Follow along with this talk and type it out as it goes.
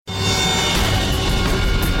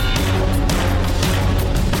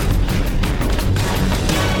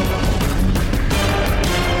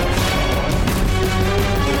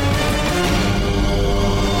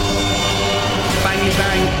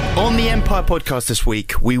Empire podcast this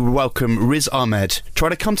week, we welcome Riz Ahmed, try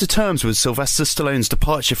to come to terms with Sylvester Stallone's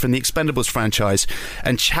departure from the Expendables franchise,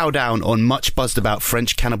 and chow down on much buzzed about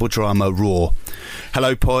French cannibal drama Raw.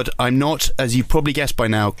 Hello pod, I'm not, as you probably guessed by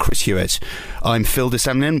now, Chris Hewitt. I'm Phil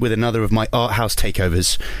DeSemlin with another of my art house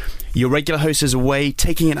takeovers. Your regular host is away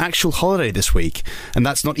taking an actual holiday this week, and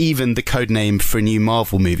that's not even the code name for a new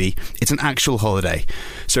Marvel movie. It's an actual holiday.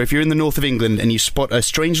 So if you're in the north of England and you spot a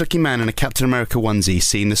strange-looking man in a Captain America onesie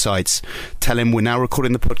seeing the sights, tell him we're now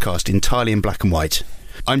recording the podcast entirely in black and white.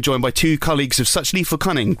 I'm joined by two colleagues of such lethal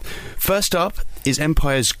cunning. First up is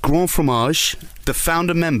Empire's Grand Fromage, the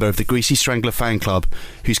founder member of the Greasy Strangler fan club,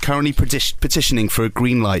 who's currently petitioning for a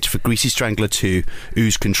green light for Greasy Strangler 2,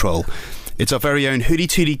 Ooze Control. It's our very own Hootie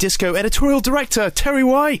Tootie Disco editorial director, Terry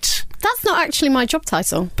White. That's not actually my job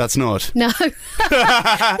title. That's not? No.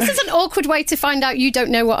 This is an awkward way to find out you don't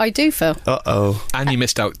know what I do, Phil. Uh-oh. And you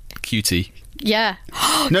missed out Cutie. Yeah.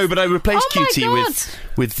 No, but I replaced Cutie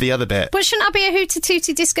with the other bit. But shouldn't I be a Hootie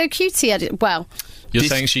Tootie Disco Cutie edit? Well... You're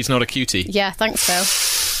saying she's not a cutie? Yeah, thanks, Phil.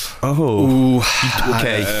 Oh.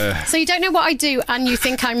 Okay. So you don't know what I do and you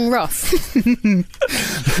think I'm rough?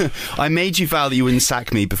 I made you vow that you wouldn't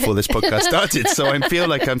sack me before this podcast started, so I feel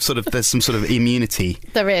like there's some sort of immunity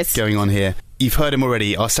there is going on here. You've heard him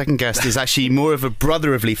already. Our second guest is actually more of a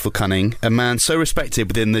brother of lethal cunning, a man so respected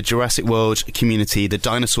within the Jurassic World community the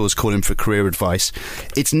dinosaurs call him for career advice.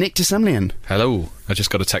 It's Nick DeSemlian. Hello. I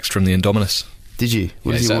just got a text from the Indominus. Did you?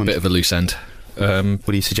 What does he want? A bit of a loose end. What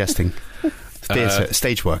are you suggesting? Theatre,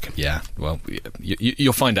 stage work. Yeah, well,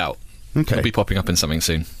 you'll find out. Okay. It'll be popping up in something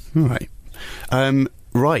soon. All right.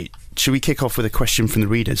 Right. Should we kick off with a question from the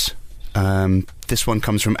readers? This one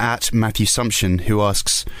comes from @Matthew Sumption, who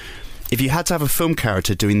asks, if you had to have a film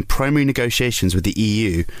character doing primary negotiations with the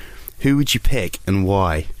EU, who would you pick and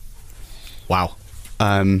why? Wow.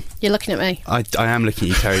 You're looking at me. I am looking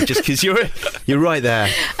at you, Terry, just because you're right there.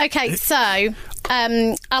 Okay, so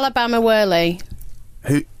Alabama Whirly.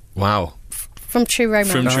 Who? Wow. From True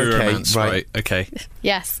Romance. From True Okay, Romance, right. Okay.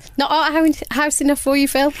 Yes. Not Art House enough for you,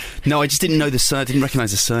 Phil? No, I just didn't know I didn't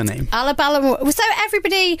recognise the surname. Alabama. So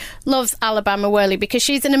everybody loves Alabama Whirly because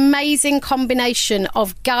she's an amazing combination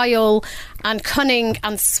of guile and cunning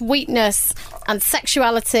and sweetness and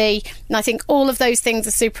sexuality. And I think all of those things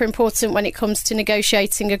are super important when it comes to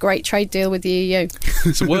negotiating a great trade deal with the EU.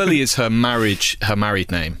 So Whirly is her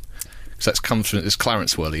married name. So it's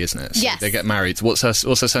Clarence Worley, isn't it? So yes. They get married. What's her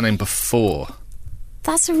surname before?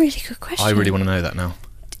 That's a really good question. I really want to know that now.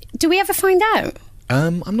 Do we ever find out?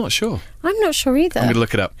 I'm not sure. I'm not sure either. I'm going to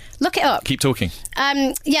look it up. Look it up. Keep talking.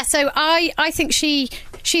 Yeah, so I think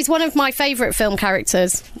she's one of my favourite film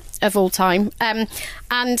characters of all time.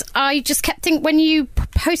 And I just kept thinking, when you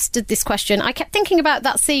posted this question, I kept thinking about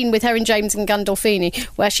that scene with her and James and Gandolfini,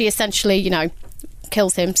 where she essentially,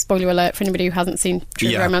 kills him. Spoiler alert for anybody who hasn't seen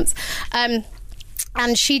True Romance.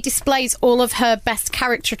 And she displays all of her best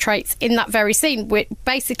character traits in that very scene.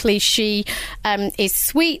 Basically, she is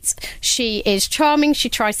sweet, she is charming, she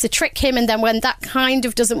tries to trick him, and then when that kind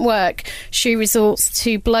of doesn't work, she resorts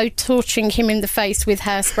to torching him in the face with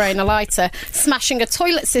hairspray and a lighter, smashing a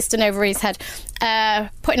toilet cistern over his head,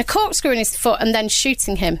 putting a corkscrew in his foot, and then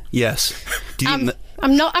shooting him. Yes. Do you think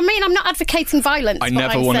I'm not advocating violence. I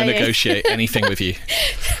never want to negotiate anything with you.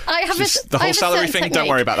 The whole salary thing, technique. Don't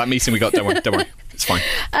worry about that meeting we got. Don't worry. It's fine.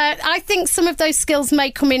 I think some of those skills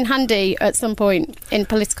may come in handy at some point in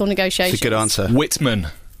political negotiations. It's a good answer. Whitman.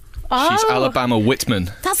 Oh, she's Alabama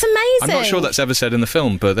Whitman. That's amazing. I'm not sure that's ever said in the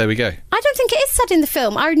film, but there we go. I don't think it is said in the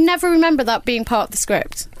film. I never remember that being part of the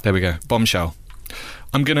script. There we go. Bombshell.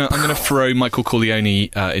 I'm gonna throw Michael Corleone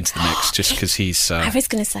into the mix just because he's I was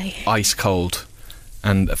going to say ice cold,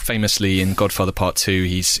 and famously in Godfather Part 2,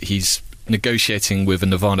 he's negotiating with a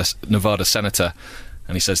Nevada senator.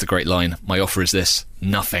 And he says the great line, "My offer is this,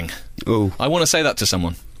 nothing." Oh, I want to say that to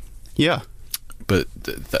someone. Yeah. But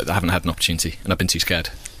I haven't had an opportunity, and I've been too scared.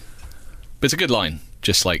 But it's a good line.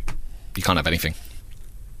 Just like, you can't have anything.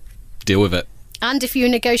 Deal with it. And if you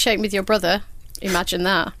negotiate with your brother, imagine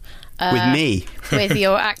that. With me? With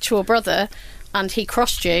your actual brother, and he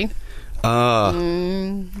crossed you. Yeah.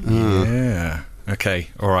 Okay,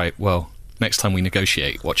 all right. Well, next time we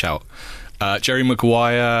negotiate, watch out. Jerry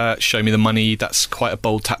Maguire, show me the money. That's quite a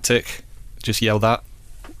bold tactic. Just yell that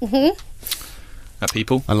at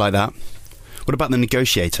people. I like that. What about the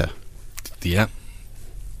negotiator? Yeah.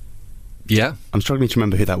 I'm struggling to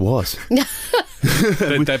remember who that was.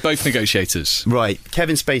 They're both negotiators. Right.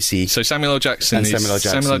 Kevin Spacey. So Samuel L.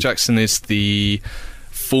 Jackson is the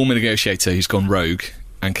former negotiator who's gone rogue,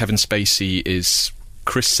 and Kevin Spacey is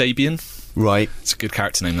Chris Sabian. Right. It's a good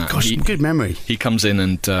character name, that. Gosh, good memory. He comes in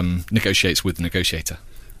and negotiates with the negotiator.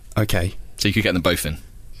 Okay. So you could get them both in.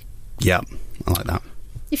 Yeah, I like that.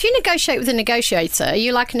 If you negotiate with a negotiator, are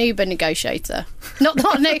you like an Uber negotiator? Not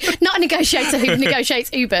a negotiator who negotiates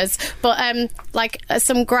Ubers, but like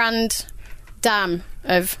some grand dam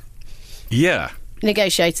of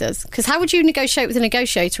negotiators. Because how would you negotiate with a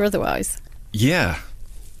negotiator otherwise? Yeah.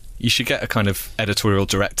 You should get a kind of editorial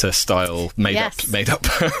director style made up.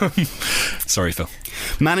 Sorry, Phil.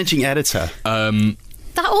 Managing editor. That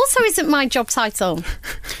also isn't my job title.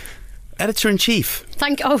 Editor-in-chief.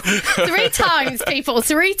 Oh, 3 times, people.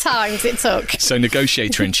 3 times it took. So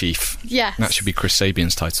negotiator-in-chief. Yes. That should be Chris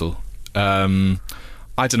Sabian's title. I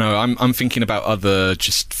don't know. I'm thinking about other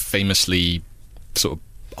just famously sort of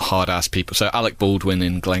hard-ass people. So Alec Baldwin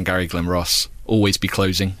in Glengarry Glen Ross. Always be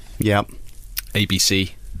closing. Yep.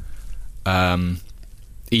 ABC.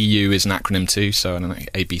 EU is an acronym too, so I don't know,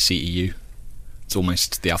 ABC EU. It's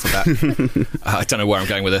almost the alphabet. I don't know where I'm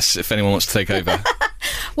going with this. If anyone wants to take over.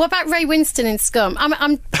 What about Ray Winston in Scum? I'm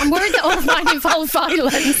worried that all of mine involve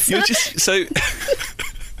violence. You're just so.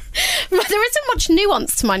 There isn't much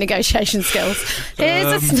nuance to my negotiation skills.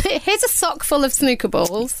 Here's a sock full of snooker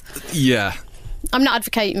balls. Yeah. I'm not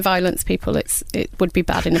advocating violence, people. It would be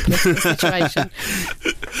bad in a political situation.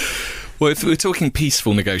 Well, if we're talking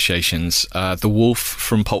peaceful negotiations, the Wolf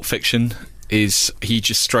from Pulp Fiction he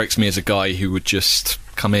just strikes me as a guy who would just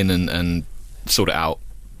come in and sort it out,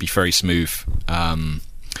 be very smooth.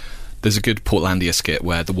 There's a good Portlandia skit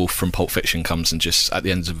where the Wolf from Pulp Fiction comes and just at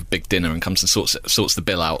the end of a big dinner and comes and sorts the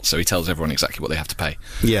bill out, so he tells everyone exactly what they have to pay.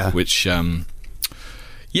 Yeah. Which,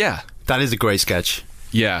 yeah. That is a great sketch.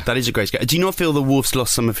 Yeah. That is a great sketch. Do you not feel the Wolf's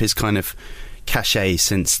lost some of his kind of cachet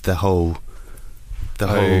since the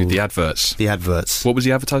adverts? The adverts. What was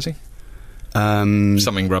he advertising?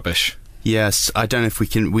 Something rubbish. Yes, I don't know if we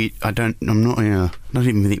can. I'm not. Not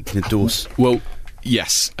even think we can endorse. Well,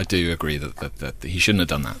 yes, I do agree that he shouldn't have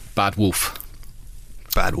done that. Bad Wolf.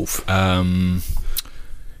 Bad Wolf.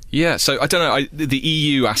 Yeah. So I don't know. The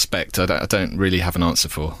EU aspect, I don't really have an answer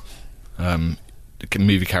for. A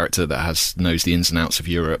movie character that knows the ins and outs of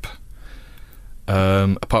Europe.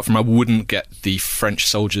 Apart from, I wouldn't get the French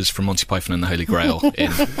soldiers from Monty Python and the Holy Grail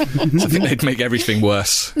in. So I think they'd make everything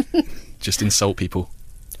worse. Just insult people.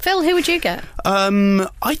 Phil, who would you get?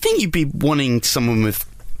 I think you'd be wanting someone with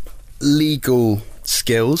legal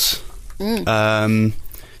skills. So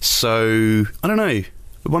I don't know. I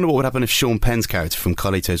wonder what would happen if Sean Penn's character from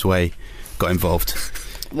Carlito's Way got involved.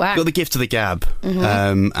 Wow. Got the gift of the gab,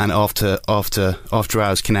 and after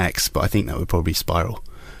hours connects, but I think that would probably spiral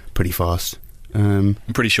pretty fast. I'm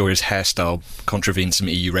pretty sure his hairstyle contravenes some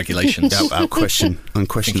EU regulations. Unquestionably. I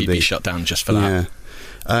think he'd be shut down just for that.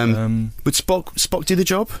 Yeah. Would Spock do the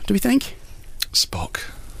job, do we think? Spock.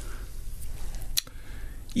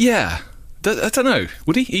 Yeah. I don't know.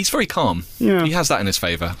 Would he? He's very calm. Yeah. He has that in his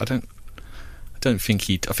favour. I don't think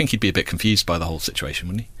he'd... I think he'd be a bit confused by the whole situation,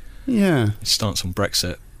 wouldn't he? Yeah. His stance on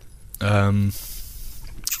Brexit.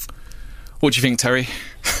 What do you think, Terry?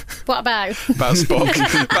 What about? About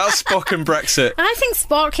Spock. About Spock and Brexit. I think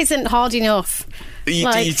Spock isn't hard enough.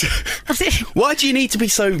 Why do you need to be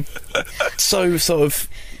so sort of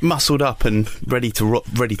muscled up and ready to?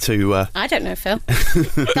 I don't know, Phil.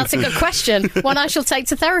 That's a good question. One I shall take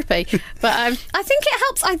to therapy. But I think it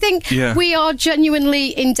helps. I think we are genuinely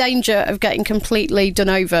in danger of getting completely done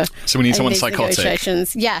over. So we need someone psychotic.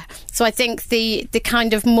 Negotiations. Yeah. So I think the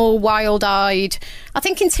kind of more wild-eyed. I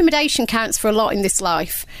think intimidation counts for a lot in this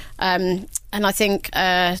life, and I think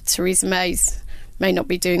Theresa may not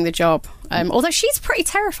be doing the job. Although she's pretty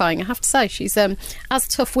terrifying, I have to say. She's as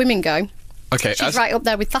tough women go. Okay, she's right up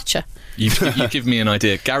there with Thatcher. You give me an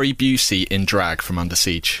idea. Gary Busey in drag from Under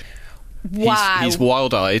Siege. Wow. He's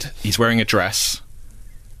wild-eyed. He's wearing a dress.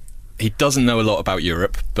 He doesn't know a lot about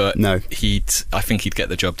Europe, but no. I think he'd get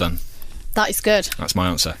the job done. That is good. That's my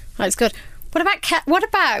answer. That's good. What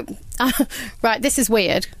about right, this is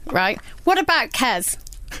weird, right? What about Kez?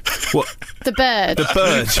 What? The bird. The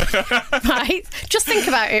bird. Right? Just think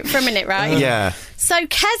about it for a minute, right? Yeah. So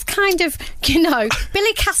Kez kind of,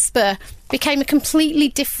 Billy Casper became a completely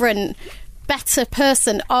different, better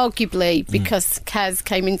person, arguably, because Kez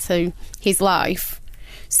came into his life.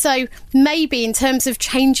 So maybe in terms of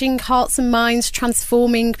changing hearts and minds,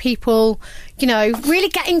 transforming people, really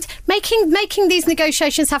making these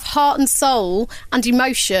negotiations have heart and soul and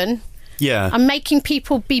emotion. Yeah. And making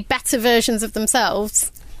people be better versions of themselves.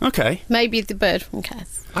 Okay. Maybe the bird from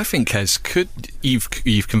Kez. I think Kez could... You've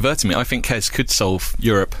converted me. I think Kez could solve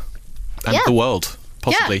Europe and the world,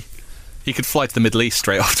 possibly. Yeah. He could fly to the Middle East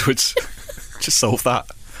straight afterwards. Just solve that.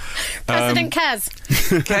 President Kez.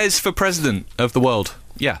 Kez for president of the world.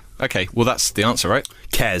 Yeah. Okay. Well, that's the answer, right?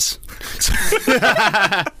 Kez.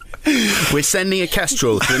 We're sending a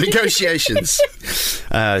Kestrel to the negotiations.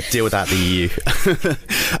 Deal with that, the EU.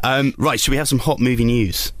 Right, should we have some hot movie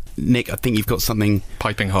news? Nick, I think you've got something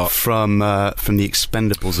piping hot from the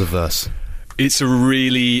Expendables-averse. It's a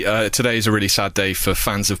really today is a really sad day for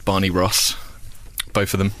fans of Barney Ross,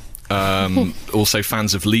 both of them. Also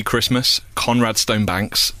fans of Lee Christmas, Conrad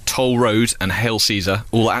Stonebanks, Toll Road, and Hail Caesar,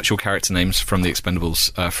 all actual character names from the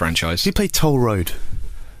Expendables franchise. Who played Toll Road?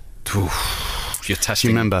 You're testing.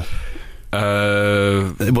 Do you remember?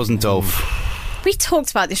 It wasn't Dolph. We talked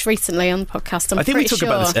about this recently on the podcast. I think we talk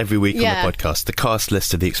about this every week on the podcast. The cast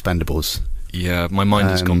list of the Expendables. Yeah, my mind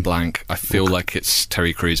has gone blank. I feel like it's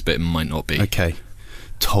Terry Crews, but it might not be. Okay.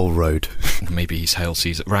 Toll Road. Maybe he's Hail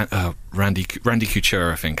Caesar. Randy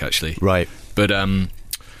Couture, I think, actually. Right. But,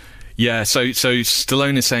 yeah, so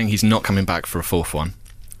Stallone is saying he's not coming back for a fourth one.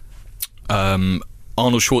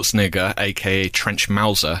 Arnold Schwarzenegger, a.k.a. Trench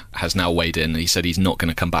Mauser, has now weighed in. He said he's not going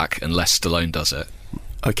to come back unless Stallone does it.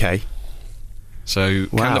 Okay. So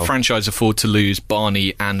can the franchise afford to lose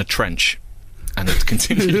Barney and Trench and it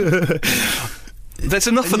continue? There's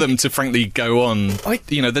enough of them to frankly go on.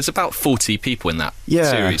 There's about 40 people in that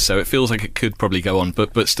series, so it feels like it could probably go on.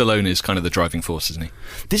 But Stallone is kind of the driving force, isn't he?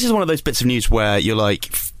 This is one of those bits of news where you're like,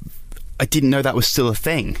 I didn't know that was still a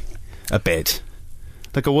thing. A bit.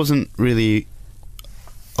 Like, I wasn't really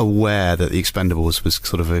aware that the Expendables was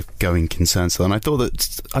sort of a going concern still, and I thought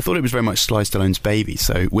it was very much Sly Stallone's baby.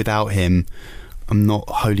 So without him, I'm not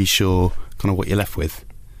wholly sure kind of what you're left with.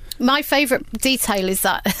 My favourite detail is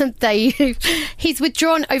that he's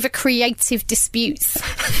withdrawn over creative disputes.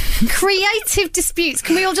 Creative disputes.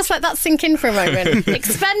 Can we all just let that sink in for a moment?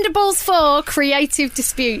 Expendables 4, creative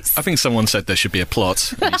disputes. I think someone said there should be a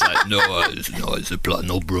plot. And he's like, no, it's a plot,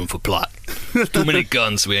 no room for plot. Too many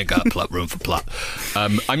guns, we ain't got room for plot.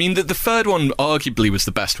 I mean, the third one arguably was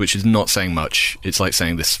the best, which is not saying much. It's like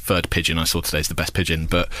saying this third pigeon I saw today is the best pigeon,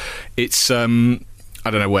 but it's... I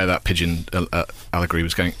don't know where that pigeon allegory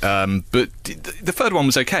was going. But the third one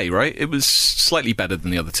was okay, right? It was slightly better than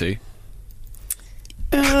the other two.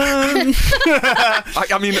 I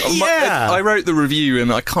wrote the review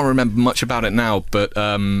and I can't remember much about it now, but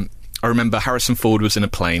I remember Harrison Ford was in a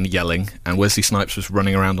plane yelling and Wesley Snipes was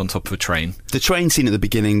running around on top of a train. The train scene at the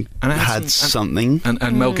beginning had something.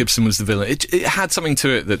 And Mel Gibson was the villain. It had something to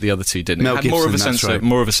it that the other two didn't. It had more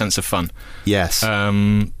of a sense of fun. Yes.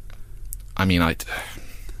 I mean,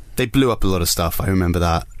 they blew up a lot of stuff. I remember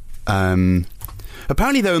that.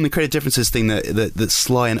 Apparently, though, on the Creative Differences thing, that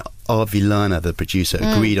Sly and Avi Lerner, the producer,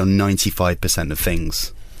 agreed on 95% of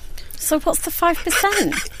things. So what's the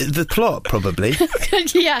 5%? The plot, probably.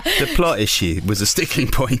 Yeah. The plot issue was a sticking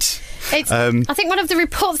point. I think one of the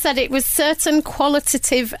reports said it was certain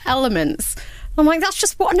qualitative elements. I'm like, that's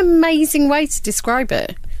just what an amazing way to describe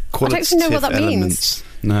it. I don't even know what that means.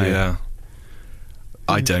 No. Yeah.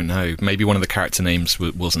 I don't know. Maybe one of the character names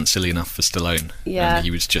wasn't silly enough for Stallone. Yeah. And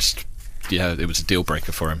he was just... Yeah, it was a deal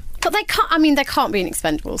breaker for him. But they can't be in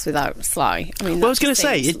Expendables without Sly. I mean, well, I was going to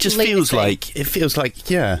say, it just feels like, yeah. I feel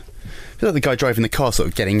like the guy driving the car sort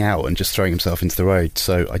of getting out and just throwing himself into the road.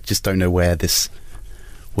 So I just don't know where this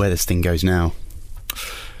thing goes now.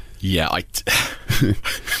 Yeah, I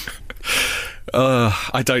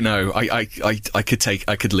don't know. I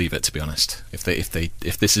could leave it, to be honest. If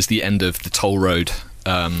this is the end of the Toll Road,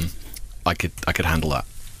 I could handle that.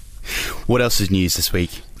 What else is news this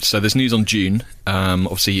week? So there's news on Dune.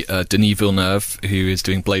 Obviously, Denis Villeneuve, who is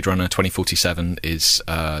doing Blade Runner 2047, is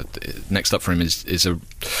next up for him is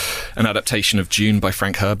an adaptation of Dune by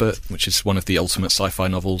Frank Herbert, which is one of the ultimate sci-fi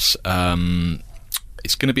novels.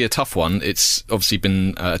 It's going to be a tough one. It's obviously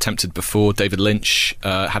been attempted before. David Lynch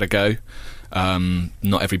had a go.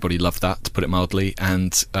 Not everybody loved that, to put it mildly.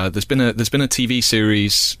 And there's been a TV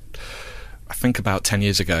series, I think about 10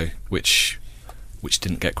 years ago, which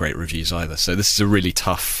didn't get great reviews either. So this is a really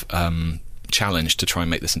tough challenge to try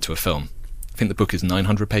and make this into a film. I think the book is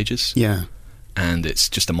 900 pages. Yeah. And it's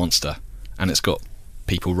just a monster. And it's got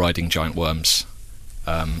people riding giant worms.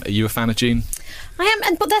 Are you a fan of Dune? I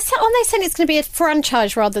am, but aren't they saying it's going to be a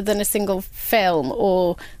franchise rather than a single film?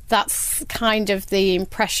 Or that's kind of the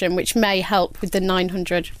impression, which may help with the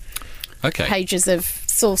 900 pages of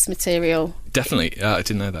source material. Definitely. I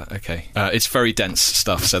didn't know that. Okay. It's very dense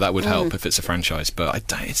stuff, so that would help if it's a franchise. But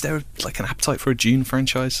is there like an appetite for a Dune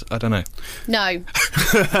franchise? I don't know. No.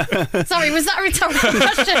 Sorry, was that a rhetorical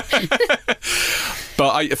question?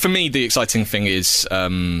 But for me, the exciting thing is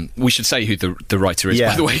we should say who the writer is,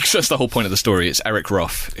 by the way, because that's the whole point of the story. It's Eric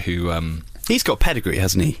Roth, who... He's got pedigree,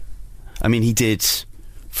 hasn't he? I mean, he did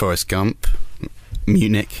Forrest Gump,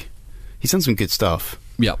 Munich. He's done some good stuff.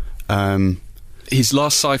 Yeah. His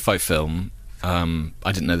last sci-fi film I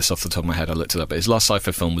didn't know this off the top of my head. I looked it up. But his last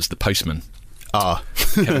sci-fi film was The Postman.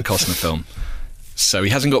 Kevin Costner film. So he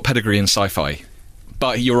hasn't got pedigree in sci-fi.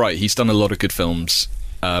 But you're right, he's done a lot of good films.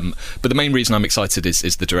 But the main reason I'm excited is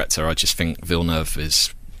the director. I just think Villeneuve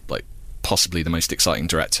is like possibly the most exciting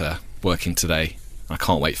director working today. I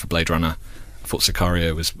can't wait for Blade Runner. I thought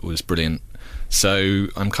Sicario was brilliant. So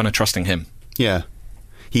I'm kind of trusting him. Yeah.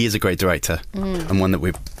 He is a great director and one that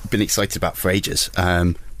we've been excited about for ages.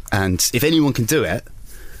 And if anyone can do it,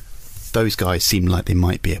 those guys seem like they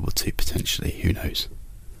might be able to, potentially. Who knows?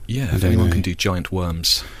 Yeah, if anyone can do giant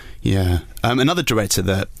worms. Yeah. Another director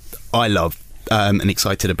that I love and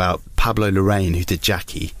excited about, Pablo Larraín, who did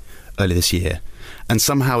Jackie earlier this year, and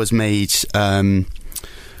somehow has made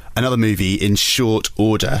another movie in short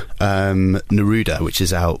order, Neruda, which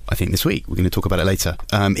is out, I think, this week. We're going to talk about it later.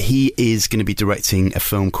 He is going to be directing a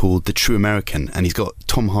film called The True American, and he's got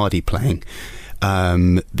Tom Hardy playing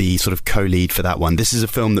the sort of co-lead for that one. This is a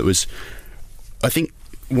film that was, I think,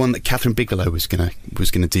 one that Catherine Bigelow was gonna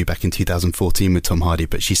do back in 2014 with Tom Hardy,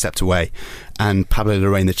 but she stepped away, and Pablo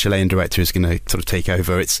Larraín, the Chilean director, is going to sort of take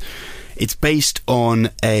over. It's based on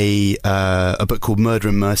a book called Murder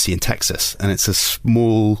and Mercy in Texas, and it's a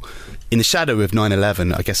small, in the shadow of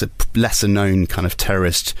 9/11, I guess a lesser known kind of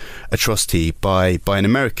terrorist atrocity by an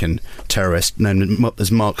American terrorist known as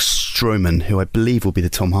Mark Stroman, who I believe will be the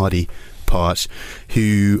Tom Hardy part,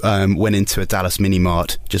 who went into a Dallas mini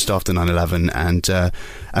mart just after 9/11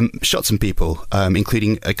 and shot some people,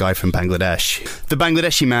 including a guy from Bangladesh. The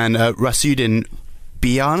Bangladeshi man, Rasuddin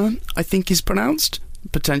Bian, I think is pronounced,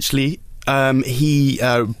 potentially. He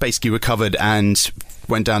basically recovered and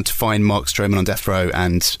went down to find Mark Stroman on death row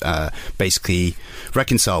and basically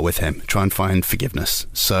reconcile with him, try and find forgiveness.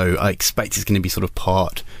 So I expect it's going to be sort of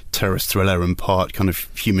part terrorist thriller and part kind of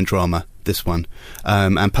human drama, this one.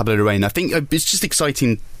 And Pablo Larraín, I think it's just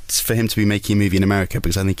exciting for him to be making a movie in America,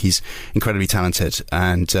 because I think he's incredibly talented,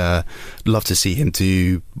 and love to see him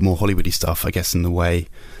do more Hollywoody stuff, I guess, in the way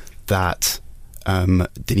that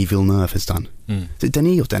Denis Villeneuve has done. Is it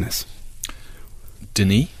Denis or Dennis?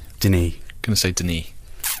 Denis? Denis. Going to say Denis.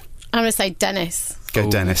 I'm going to say Dennis. Go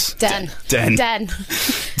Dennis. Den. Den.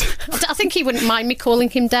 I think he wouldn't mind me calling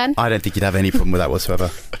him Den. I don't think he'd have any problem with that whatsoever.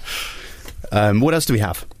 What else do we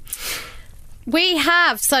have? We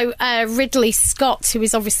have, Ridley Scott, who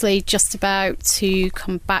is obviously just about to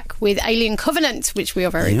come back with Alien Covenant, which we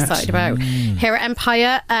are very excited about here at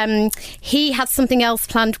Empire. He had something else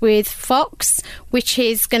planned with Fox, which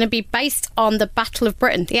is going to be based on the Battle of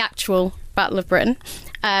Britain, the actual Battle of Britain.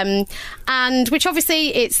 And which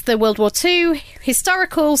obviously it's the World War II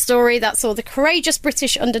historical story that saw the courageous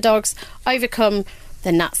British underdogs overcome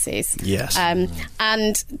the Nazis. Yes.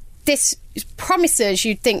 And this promises,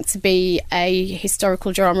 you'd think, to be a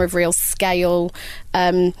historical drama of real scale,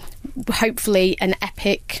 hopefully an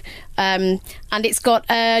epic. And it's got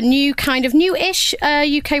a newish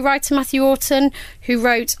UK writer, Matthew Orton, who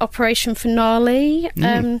wrote Operation Finale,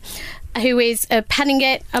 who is penning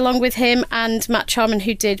it along with him, and Matt Charman,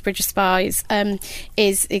 who did Bridge of Spies,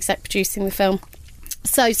 is exec producing the film.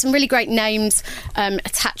 So some really great names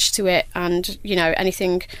attached to it, and, you know,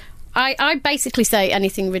 anything... I basically say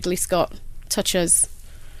anything Ridley Scott touches...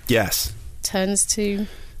 Yes. Turns into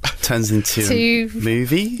a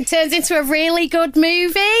movie? Turns into a really good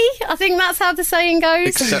movie. I think that's how the saying goes.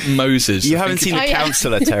 Except Moses. You haven't seen The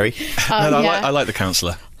Counsellor, Terry. I like The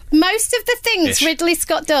Counsellor. Most of the things Ridley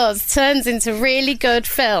Scott does turns into really good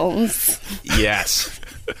films. Yes.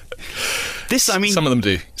 Some of them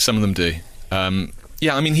do.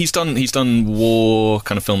 Yeah, I mean, he's done war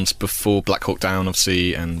kind of films before Black Hawk Down,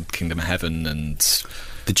 obviously, and Kingdom of Heaven, and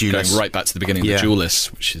The Duelist. Going right back to the bebeginning of The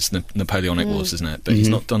Duelist, which is Napoleonic Wars, isn't it? But he's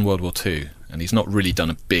not done World War II, and he's not really done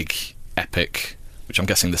a big epic, which I'm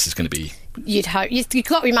guessing this is going to be. You'd hope. You've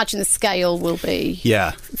got to imagine the scale will be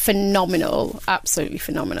phenomenal, absolutely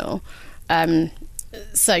phenomenal.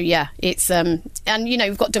 So yeah, it's and you know,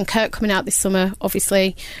 we've got Dunkirk coming out this summer,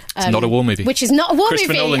 obviously. It's not a war movie. Which is not a war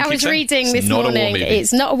Christopher movie. Nolan I was reading this morning.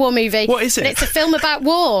 It's not a war movie. What is it? But it's a film about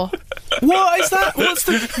war. What is that?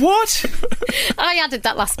 What? I added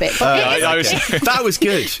that last bit. But that was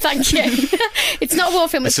good. Thank you. It's not a war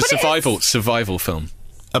film. It's a survival film.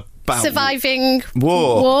 About surviving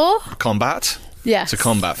war. Combat. Yes. It's a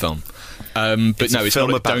combat film. But no, it's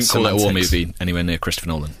not. Don't call it a war movie anywhere near Christopher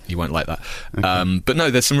Nolan. You won't like that. Okay. But no,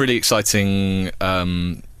 there's some really exciting,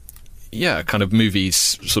 kind of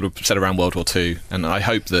movies sort of set around World War II, and I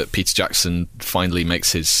hope that Peter Jackson finally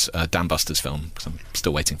makes his Dam Busters film, because I'm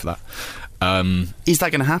still waiting for that. Is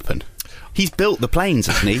that going to happen? He's built the planes,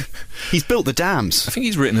 hasn't he? He's built the dams. I think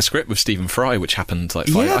he's written a script with Stephen Fry, which happened like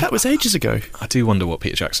that was ages ago. I do wonder what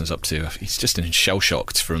Peter Jackson's up to. He's just in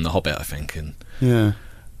shell-shocked from The Hobbit, I think, and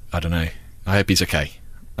I don't know. I hope he's okay,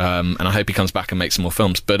 and I hope he comes back and makes some more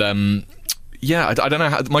films. But I don't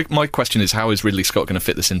know. My question is, how is Ridley Scott going to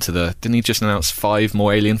fit this into the? Didn't he just announce 5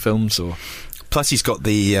 more Alien films? Or plus, he's got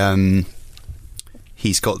the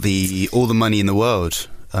All the Money in the World.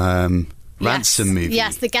 Ransom movie.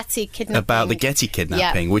 Yes, the Getty kidnapping. About the Getty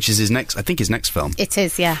kidnapping, which is his next film. It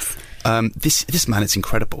is, yes. This man, it's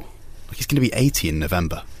incredible. Like, he's going to be 80 in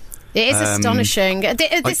November. It is astonishing at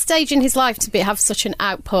this stage in his life to have such an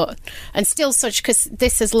output, and still such, because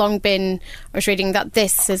this has long been, I was reading that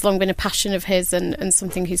this has long been a passion of his and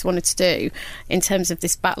something he's wanted to do in terms of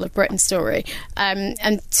this Battle of Britain story,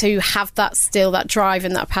 and to have that still, that drive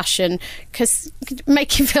and that passion, because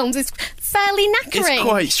making films is fairly knackering. It's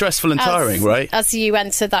quite stressful and tiring, right? As you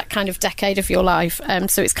enter that kind of decade of your life,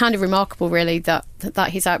 so it's kind of remarkable, really, that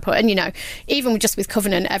his output, and even just with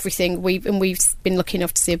Covenant, everything we've been lucky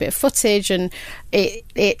enough to see a bit of footage, and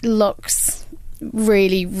it looks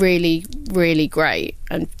really, really, really great,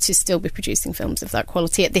 and to still be producing films of that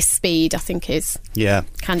quality at this speed, I think is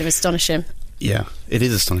kind of astonishing. Yeah, it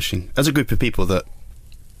is astonishing. As a group of people that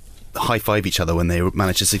high-five each other when they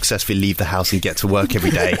manage to successfully leave the house and get to work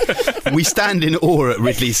every day, we stand in awe at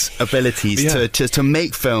Ridley's abilities to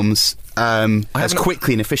make films as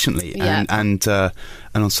quickly and efficiently and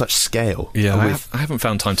on such scale. I haven't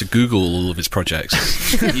found time to Google all of his projects.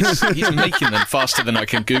 he's making them faster than I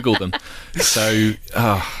can Google them. So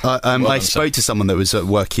I spoke to someone that was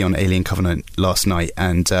working on Alien Covenant last night,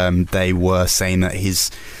 and they were saying that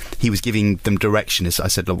he was giving them direction. I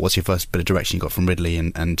said, look, what's your first bit of direction you got from Ridley?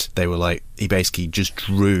 And they were like, he basically just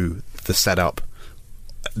drew the setup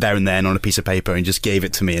there and then on a piece of paper and just gave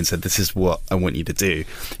it to me and said, this is what I want you to do.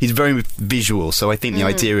 He's very visual, so I think the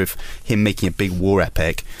idea of him making a big war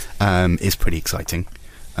epic is pretty exciting.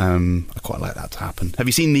 I quite like that to happen. Have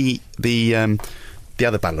you seen the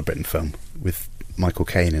other Battle of Britain film with Michael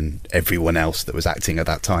Caine and everyone else that was acting at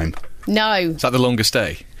that time? No. Is that The Longest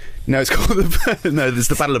Day? No, it's called there's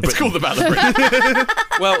the Battle of Britain. It's called the Battle of Britain.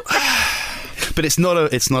 Well, but it's not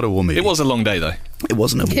a war movie. It was a long day, though. It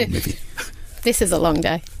wasn't a war movie. This is a long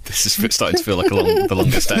day. This is starting to feel like the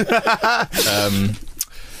longest day.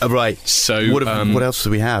 Right. So, what else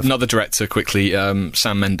do we have? Another director, quickly.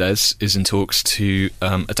 Sam Mendes is in talks to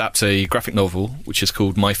adapt a graphic novel which is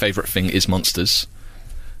called My Favourite Thing Is Monsters.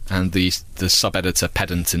 And the sub-editor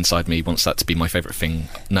pedant inside me wants that to be my favourite thing.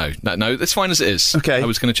 No, it's fine as it is. Okay. I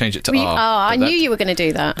was going to change it to R. I knew you were going to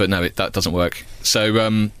do that. But no, that doesn't work. So,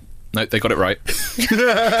 no, they got it right. So it'd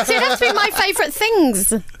have to be my favourite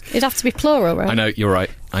things. It'd have to be plural, right? I know, you're right.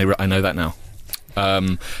 I know that now.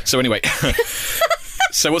 So anyway...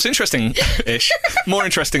 So what's interesting-ish, more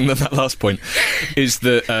interesting than that last point, is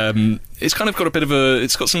that it's kind of got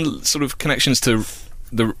it's got some sort of connections to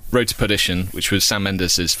The Road to Perdition, which was Sam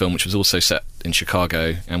Mendes' film, which was also set in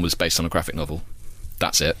Chicago and was based on a graphic novel.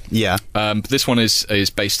 That's it. Yeah. But this one is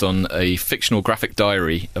based on a fictional graphic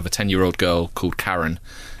diary of a 10-year-old girl called Karen,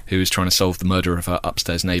 who is trying to solve the murder of her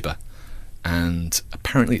upstairs neighbour. And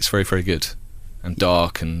apparently it's very, very good. And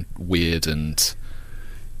dark and weird and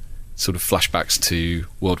sort of flashbacks to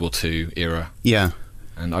World War II era. Yeah.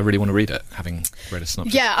 And I really want to read it, having read a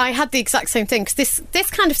synopsis. Yeah, I had the exact same thing, because this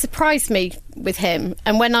kind of surprised me with him.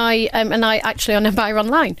 And when I actually on Empire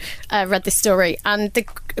Online read this story, and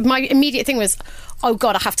my immediate thing was, oh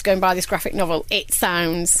God, I have to go and buy this graphic novel. It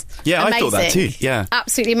sounds amazing. I thought that too. Yeah,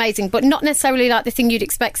 absolutely amazing, but not necessarily like the thing you'd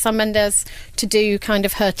expect Sam Mendes to do, kind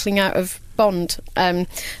of hurtling out of Bond.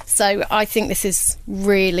 So I think this is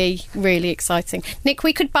really, really exciting. Nick,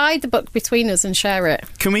 we could buy the book between us and share it.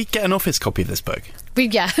 Can we get an office copy of this book?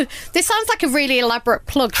 Yeah, this sounds like a really elaborate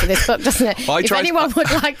plug for this book, doesn't it? If anyone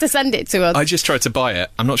would like to send it to us. I just tried to buy it.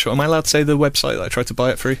 I'm not sure. Am I allowed to say the website that I tried to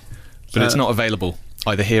buy it through? But it's not available,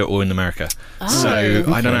 either here or in America. Oh, so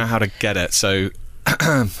okay. I don't know how to get it. So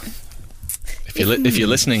if you're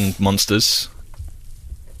listening, monsters...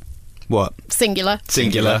 What? Singular.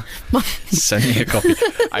 Send me a copy.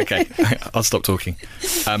 Okay, I'll stop talking.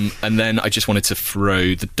 And then I just wanted to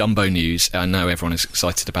throw the Dumbo news. I know everyone is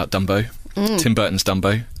excited about Dumbo. Tim Burton's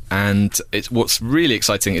Dumbo. And what's really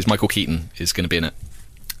exciting is Michael Keaton is going to be in it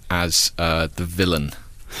as the villain.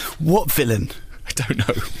 What villain? I don't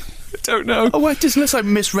know. Oh, well, just unless I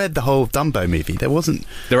misread the whole Dumbo movie. There wasn't...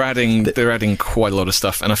 They're adding quite a lot of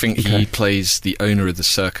stuff. And I think he plays the owner of the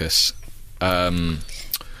circus.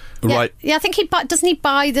 Right. Yeah, I think doesn't he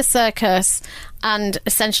buy the circus and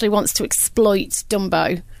essentially wants to exploit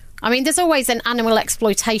Dumbo. I mean, there's always an animal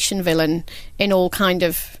exploitation villain in all kind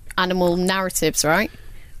of animal narratives, right?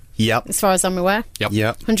 Yep. As far as I'm aware. Yep.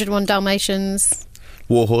 101 Dalmatians.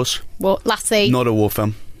 Warhorse. Lassie. Not a war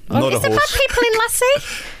film. Not a is there bad horse. people in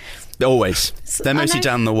Lassie? Always. They're mostly know.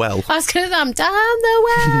 down the well. I was going to I'm down the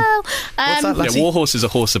well. What's that, Lassie? Yeah, Warhorse is a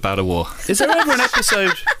horse about a war. Is there ever an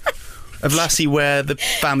episode of Lassie where the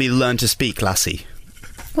family learn to speak Lassie?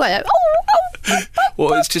 Well,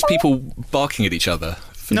 Well, it's just people barking at each other.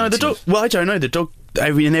 No, the dog. Well, I don't know. The dog.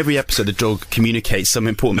 In every episode, the dog communicates some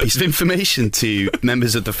important piece of information to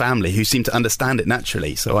members of the family who seem to understand it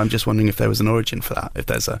naturally. So I'm just wondering if there was an origin for that. If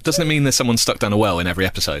there's a Doesn't it mean there's someone stuck down a well in every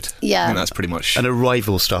episode? Yeah. I think that's pretty much... an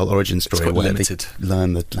arrival style origin story quite where limited. they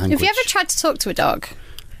learn the language. have you ever tried to talk to a dog?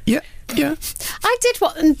 Yeah. I did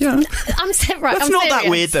what? Yeah. I'm That's I'm not that serious.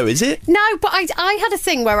 weird, though, is it? No, but I had a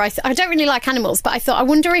thing where I don't really like animals, but I thought, I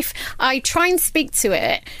wonder if I try and speak to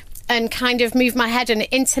it and kind of move my head and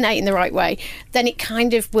intonate in the right way, then it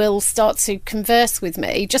kind of will start to converse with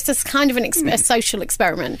me, just as kind of a social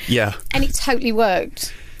experiment. Yeah. And it totally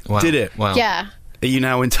worked. Wow. Did it? Wow. Yeah. Are you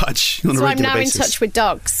now in touch on a So I'm regular now basis? in touch with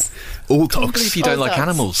dogs. All I believe dogs. you don't All like dogs.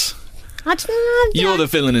 animals. I don't know. You're the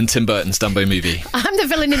villain in Tim Burton's Dumbo movie. I'm the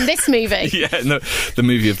villain in this movie. Yeah, no, the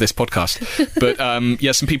movie of this podcast. But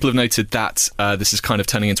some people have noted that this is kind of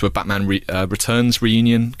turning into a Batman Returns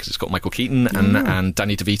reunion because it's got Michael Keaton and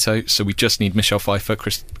Danny DeVito. So we just need Michelle Pfeiffer,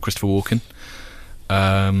 Christopher Walken.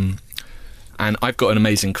 And I've got an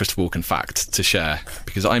amazing Christopher Walken fact to share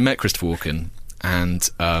because I met Christopher Walken and...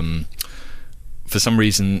 for some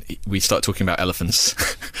reason, we start talking about elephants.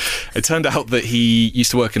 It turned out that he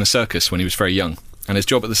used to work in a circus when he was very young, and his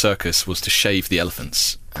job at the circus was to shave the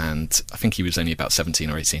elephants. And I think he was only about 17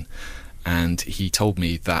 or 18. And he told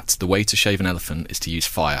me that the way to shave an elephant is to use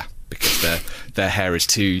fire because their hair is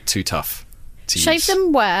too tough to Shave use.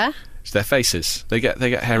 them where? Their faces. They get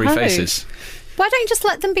hairy Oh. faces. Why don't you just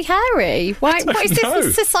let them be hairy? What is this know.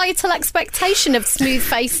 societal expectation of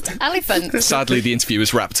smooth-faced elephants? Sadly, the interview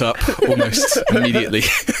was wrapped up almost immediately.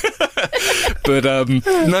 But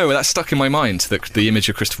no, that stuck in my mind, the image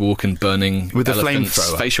of Christopher Walken burning With the elephants'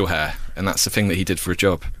 flamethrower. facial hair, and that's the thing that he did for a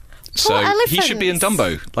job. So Poor he should be in elephants.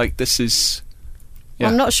 Dumbo. Like, this is... Well,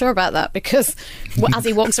 I'm Yeah. not sure about that because as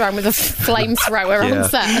he walks around with a flamethrower Yeah. on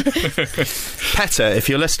set. PETA, if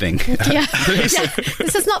you're listening. Yeah.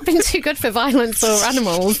 This has not been too good for violence or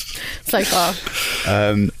animals so far.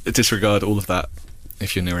 Disregard all of that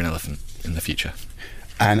if you're near an elephant in the future.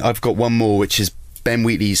 And I've got one more, which is Ben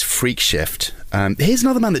Wheatley's Freak Shift. Here's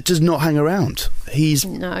another man that does not hang around. He's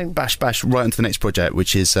No. bash right into the next project,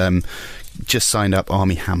 which is just signed up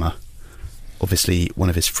Armie Hammer, obviously one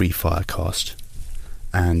of his Free Fire cast.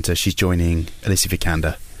 And she's joining Alicia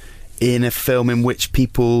Vikander in a film in which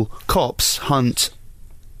cops hunt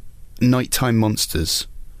nighttime monsters.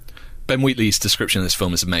 Ben Wheatley's description of this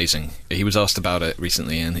film is amazing. He was asked about it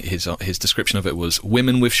recently, and his description of it was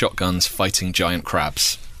women with shotguns fighting giant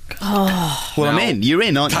crabs. Oh, Well, Now, I'm in. You're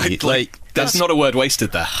in, aren't you? That's not a word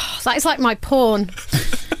wasted there. that is like my porn.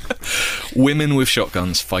 Women with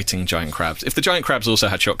shotguns fighting giant crabs. If the giant crabs also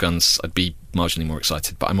had shotguns, I'd be marginally more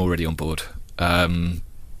excited, but I'm already on board.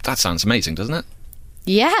 That sounds amazing, doesn't it?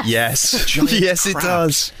 Yeah. Yes. Giant Yes, it crabs.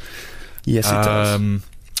 does. Yes, it does.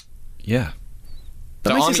 Yeah.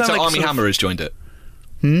 That makes it sound like Armie sort of- Hammer has joined it.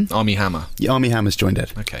 Armie Hammer. Yeah, Armie Hammer's joined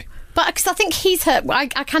it. Okay. But because I think he's her... I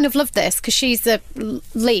kind of love this because she's the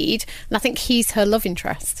lead and I think he's her love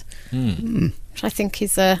interest. Which I think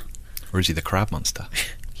is a... Or is he the crab monster?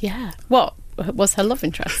 Yeah. What was her love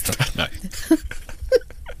interest?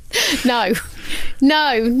 No.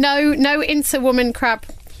 No inter-woman crab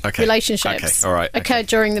Okay. relationships Okay. All right. Okay. occurred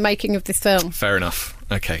during the making of this film. Fair enough.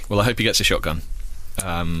 Okay. Well, I hope he gets a shotgun.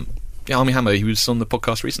 Yeah, Armie Hammer. He was on the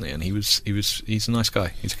podcast recently, and he's a nice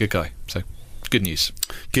guy. He's a good guy. So, good news.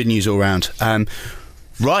 Good news all round.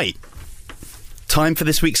 Right. Time for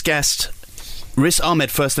this week's guest. Riz Ahmed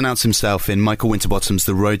first announced himself in Michael Winterbottom's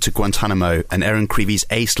The Road to Guantanamo and Erin Creevy's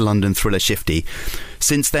ace London thriller Shifty.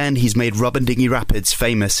 Since then, he's made Rub and Dingy Rapids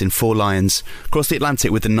famous in Four Lions, crossed the Atlantic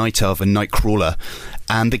with The Night Of and Nightcrawler,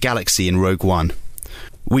 and The Galaxy in Rogue One.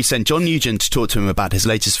 We sent John Nugent to talk to him about his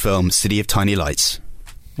latest film, City of Tiny Lights.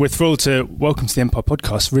 We're thrilled to welcome to the Empire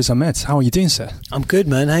Podcast, Riz Ahmed. How are you doing, sir? I'm good,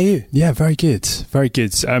 man. How are you? Yeah, very good. Very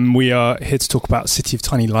good. We are here to talk about City of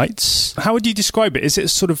Tiny Lights. How would you describe it? Is it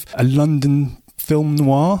sort of a London film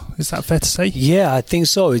noir? Is that fair to say? Yeah, I think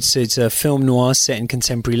so. It's a film noir set in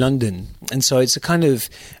contemporary London. And so it's a kind of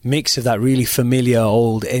mix of that really familiar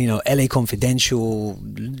old, LA Confidential,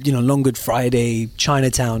 Long Good Friday,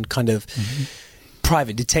 Chinatown kind of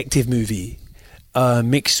private detective movie.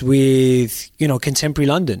 Mixed with, contemporary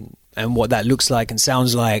London and what that looks like and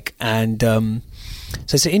sounds like. And so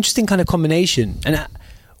it's an interesting kind of combination. And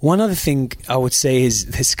One other thing I would say is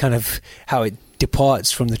this kind of how it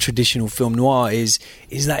departs from the traditional film noir is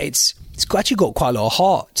that it's actually got quite a lot of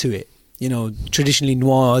heart to it. You know, traditionally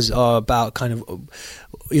noirs are about kind of,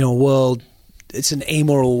 world. It's an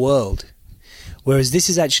amoral world, whereas this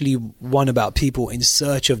is actually one about people in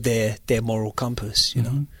search of their moral compass. You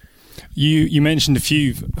know, you mentioned a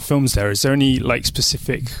few films there. Is there any like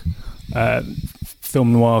specific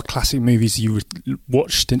film noir classic movies you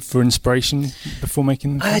watched for inspiration before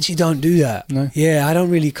making them? I actually don't do that. No? Yeah, I don't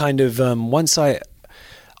really kind of once I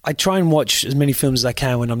try and watch as many films as I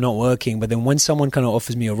can when I'm not working, but then when someone kind of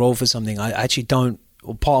offers me a role for something, I actually don't,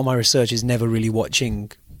 or part of my research is never really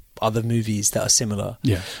watching other movies that are similar.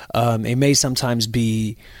 Yeah. It may sometimes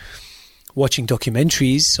be watching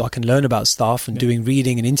documentaries so I can learn about stuff and doing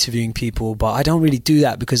reading and interviewing people, but I don't really do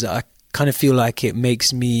that because I kind of feel like it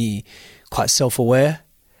makes me quite self-aware,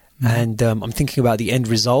 and I'm thinking about the end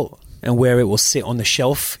result and where it will sit on the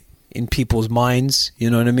shelf in people's minds. You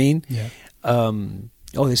know what I mean? Yeah.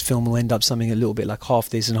 This film will end up something a little bit like half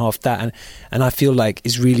this and half that, and I feel like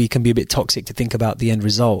it's really can be a bit toxic to think about the end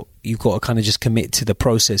result. You've got to kind of just commit to the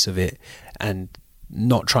process of it and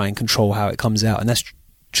not try and control how it comes out, and that's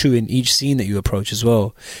true in each scene that you approach as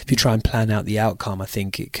well. If you try and plan out the outcome, I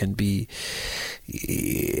think it can be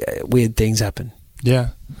weird things happen. Yeah.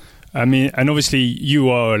 I mean, and obviously you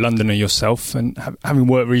are a Londoner yourself, and having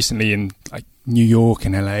worked recently in like New York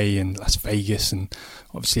and LA and Las Vegas and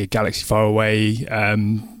obviously a galaxy far away,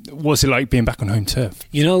 what's it like being back on home turf?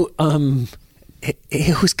 You know,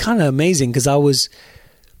 it was kind of amazing because I was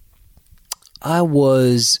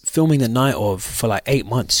filming The Night Of for like 8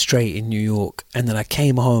 months straight in New York, and then I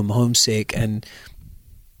came home homesick and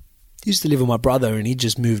used to live with my brother, and he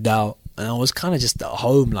just moved out, and I was kind of just at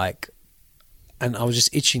home and I was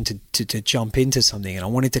just itching to jump into something, and I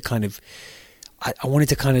wanted to kind of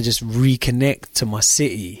just reconnect to my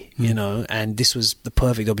city, you know, and this was the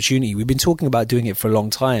perfect opportunity. We've been talking about doing it for a long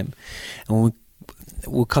time, and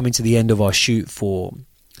we're coming to the end of our shoot for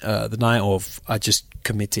The Night Of. I just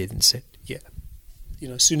committed and said, yeah, you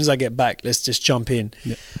know, as soon as I get back, let's just jump in.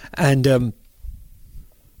 Yeah. And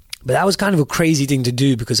but that was kind of a crazy thing to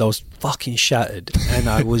do because I was fucking shattered and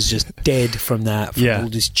I was just dead from that, from all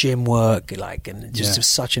this gym work, and just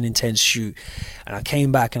such an intense shoot. And I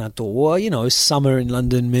came back and I thought, well, you know, it's summer in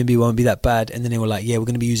London, maybe it won't be that bad. And then they were like, yeah, we're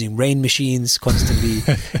going to be using rain machines constantly.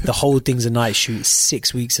 The whole thing's a night shoot,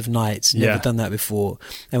 6 weeks of nights, never done that before.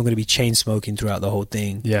 And we're going to be chain smoking throughout the whole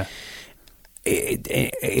thing. Yeah.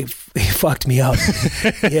 It fucked me up.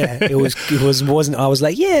 Yeah, it wasn't. I was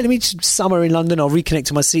like, yeah, let me just summer in London. I'll reconnect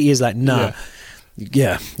to my city. It's like, nah.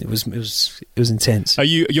 Yeah, it was intense.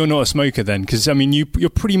 You're not a smoker then? Because I mean,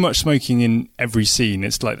 you're pretty much smoking in every scene.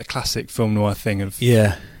 It's like the classic film noir thing of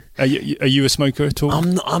Are you a smoker at all?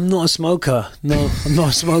 I'm not a smoker. No, I'm not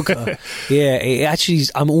a smoker. Yeah,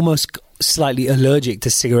 I'm almost slightly allergic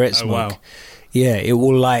to cigarette smoke. Oh, wow. Yeah, it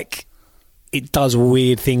will it does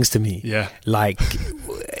weird things to me. Yeah.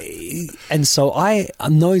 And so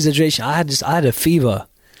I'm no exaggeration, I had a fever.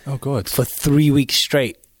 Oh God. For 3 weeks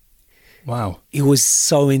straight. Wow. It was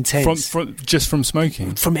so intense. Just from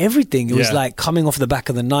smoking? From everything. It was like coming off the back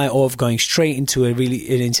of The Night Of, going straight into an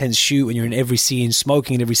intense shoot when you're in every scene,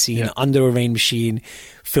 smoking in every scene, under a rain machine,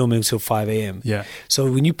 filming until 5 a.m. Yeah.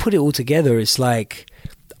 So when you put it all together, it's like,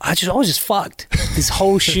 I was just fucked. This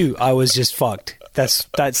whole shoot, I was just fucked.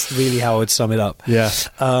 That's really how I would sum it up. Yeah.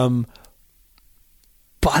 But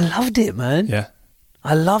I loved it, man. Yeah.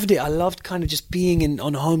 I loved it. I loved kind of just being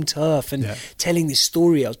on home turf and telling this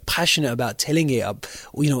story. I was passionate about telling it.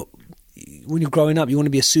 You know, when you're growing up, you want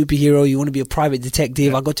to be a superhero, you want to be a private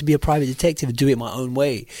detective. I got to be a private detective and do it my own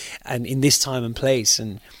way and in this time and place.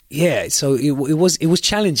 And so it was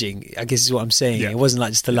challenging, I guess is what I'm saying. It wasn't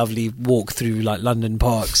like just a lovely walk through like London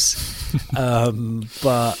parks.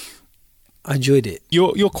 But I enjoyed it.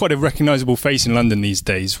 You're quite a recognisable face in London these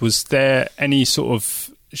days. Was there any sort of,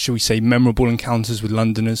 shall we say, memorable encounters with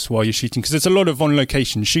Londoners while you're shooting? Because there's a lot of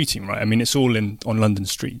on-location shooting, right? I mean, it's all on London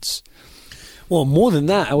streets. Well, more than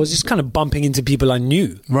that, I was just kind of bumping into people I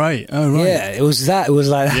knew. Right. Oh, right. Yeah, it was like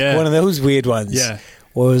one of those weird ones. Yeah.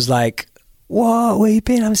 Where it was like, what? Where you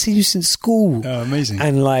been? I haven't seen you since school. Oh, amazing.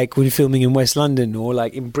 And like when you're filming in West London or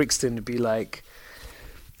like in Brixton, it'd be like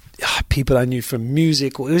people I knew from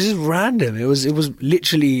music. It was just random. It was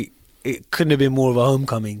literally, it couldn't have been more of a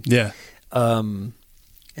homecoming. Yeah. And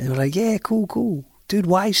they were like, yeah, cool. Dude,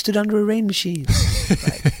 why you stood under a rain machine?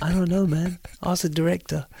 Like, I don't know, man. Ask the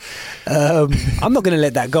director. I'm not going to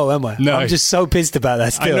let that go, am I? No. I'm just so pissed about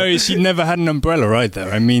that still. I noticed you never had an umbrella either.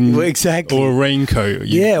 I mean, well, exactly. Or a raincoat.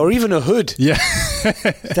 Yeah, or even a hood. Yeah.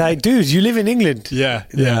 Like, dude, you live in England.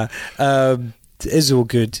 Yeah. It's all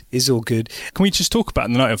good. It's all good. Can we just talk about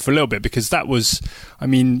The Night Of for a little bit? Because that was, I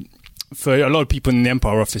mean, for a lot of people in the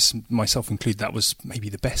Empire office, myself included, that was maybe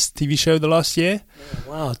the best TV show of the last year.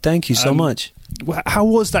 Wow, thank you so much. How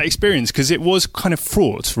was that experience? Because it was kind of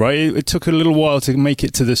fraught, right? It took a little while to make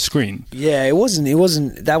it to the screen. Yeah, it wasn't.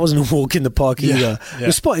 That wasn't a walk in the park either. Yeah.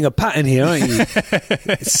 You're spotting a pattern here, aren't you?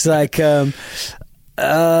 It's like, yeah.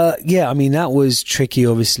 I mean, that was tricky,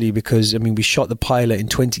 obviously, because I mean, we shot the pilot in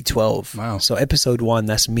 2012. Wow. So episode 1,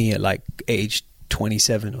 that's me at like age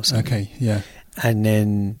 27 or something. Okay. Yeah. And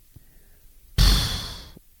then,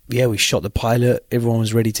 yeah, we shot the pilot. Everyone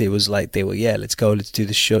was ready to. It was like they were, let's go, let's do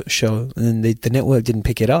the show. And then the network didn't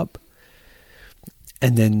pick it up.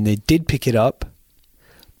 And then they did pick it up,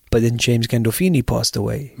 but then James Gandolfini passed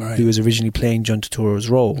away, right. who was originally playing John Turturro's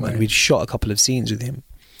role, right. and we'd shot a couple of scenes with him.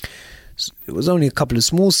 So it was only a couple of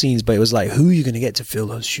small scenes, but it was like, who are you going to get to fill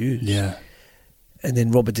those shoes? Yeah. And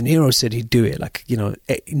then Robert De Niro said he'd do it, like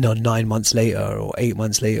 9 months later or 8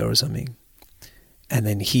 months later or something. And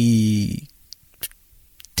then he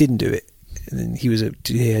didn't do it, and then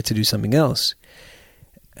he had to do something else.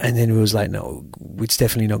 And then it was like, no, it's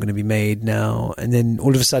definitely not going to be made now. And then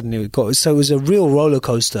all of a sudden it was a real roller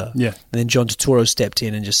coaster. Yeah. And then John Turturro stepped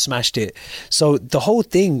in and just smashed it. So the whole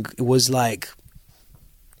thing was like,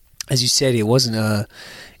 as you said, it wasn't a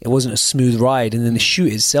smooth ride. And then the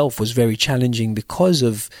shoot itself was very challenging because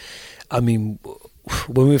of, I mean,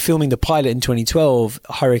 when we were filming the pilot in 2012,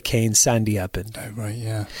 Hurricane Sandy happened. Oh, right,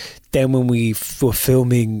 yeah. Then when we were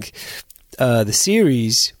filming the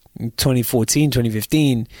series in 2014,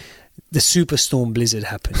 2015, the superstorm blizzard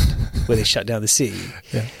happened where they shut down the city.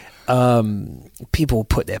 Yeah. People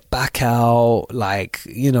put their back out,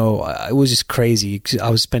 it was just crazy. I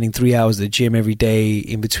was spending 3 hours at the gym every day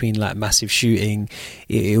in between like massive shooting.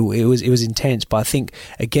 It was intense. But I think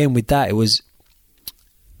again with that,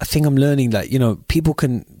 I think I'm learning that people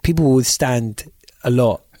will withstand a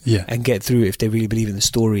lot. Yeah. And get through it if they really believe in the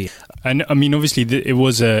story. And I mean, obviously, it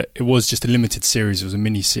was just a limited series. It was a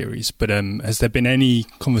mini series. But has there been any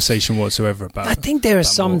conversation whatsoever about? I think there are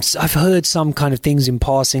some. More? I've heard some kind of things in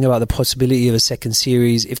passing about the possibility of a second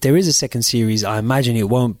series. If there is a second series, I imagine it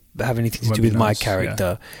won't have anything to do with my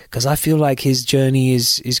character, because I feel like his journey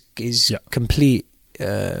is complete,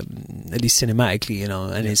 at least cinematically,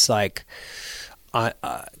 and it's like, I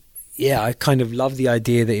kind of love the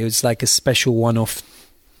idea that it was like a special one-off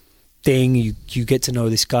thing. You get to know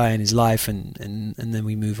this guy and his life, and then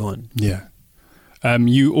we move on. Yeah.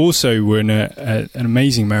 You also were in an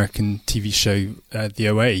amazing American TV show, The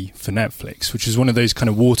OA, for Netflix, which was one of those kind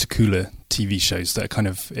of water cooler TV shows that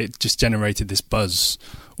it just generated this buzz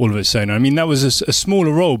all of its own. I mean, that was a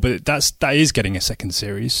smaller role, but that is getting a second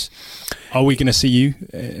series. Are we going to see you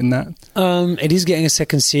in that? It is getting a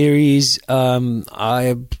second series.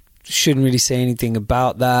 I shouldn't really say anything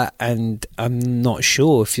about that, and I'm not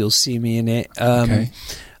sure if you'll see me in it. Okay.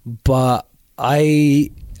 But I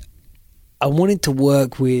wanted to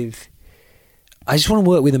work with. I just want to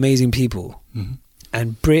work with amazing people,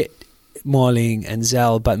 and Britt Marling and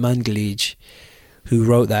Zal Batmanglij, who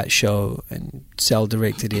wrote that show, and Zal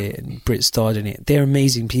directed it, and Britt starred in it. They're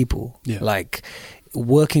amazing people. Yeah. Like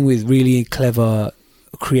working with really clever,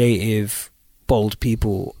 creative, bold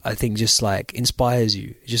people, I think just like inspires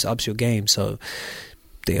you. It just ups your game. So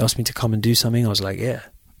they asked me to come and do something. I was like, yeah.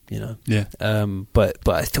 Yeah. But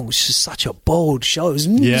I thought it was just such a bold show. It was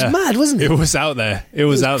mad, wasn't it? It was out there. It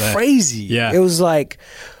was out there. Crazy. Yeah. It was like,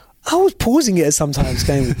 I was pausing it sometimes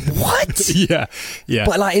going, what? Yeah. Yeah.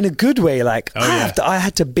 But like in a good way, like I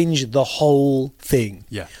had to binge the whole thing.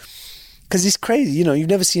 Yeah. Because it's crazy, you've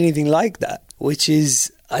never seen anything like that, which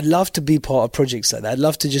is, I'd love to be part of projects like that. I'd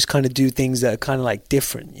love to just kind of do things that are kind of like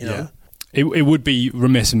different, you know? Yeah. It would be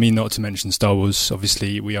remiss of me not to mention Star Wars.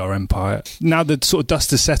 Obviously, we are Empire. Now that sort of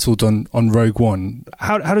dust has settled on Rogue One,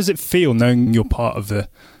 how does it feel knowing you're part of the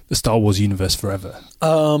Star Wars universe forever?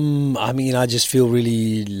 I mean, I just feel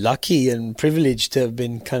really lucky and privileged to have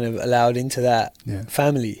been kind of allowed into that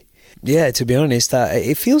family. Yeah, to be honest,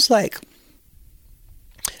 it feels like,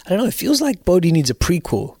 I don't know, it feels like Bodhi needs a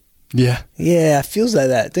prequel. Yeah. Yeah, it feels like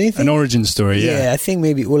that, don't you think? An origin story, yeah. Yeah, I think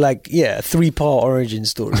maybe, a 3-part origin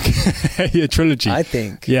story. A trilogy. I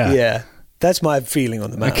think. Yeah. Yeah. That's my feeling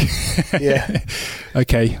on the matter. Okay. Yeah.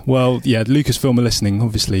 Okay. Well, yeah, Lucasfilm are listening,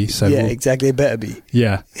 obviously. So yeah, exactly. It better be.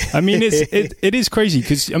 Yeah. I mean, it is crazy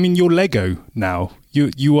because, I mean, you're Lego now.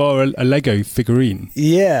 You are a Lego figurine.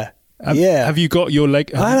 Yeah. Have you got your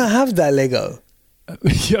Lego? I don't have that Lego.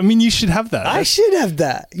 I mean, you should have that. I should have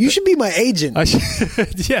that. You should be my agent.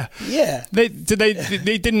 Yeah. Yeah. They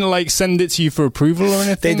didn't like send it to you for approval or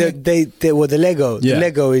anything? The Lego. Yeah. The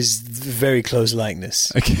Lego is very close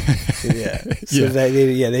likeness. Okay. Yeah. So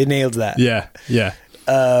they nailed that. Yeah. Yeah.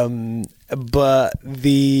 But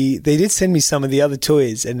they did send me some of the other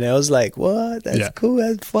toys, and I was like, "What? That's cool.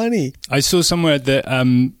 That's funny." I saw somewhere that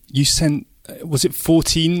you sent. Was it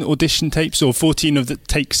 14 audition tapes or 14 of the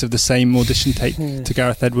takes of the same audition tape to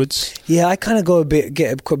Gareth Edwards? Yeah, I kind of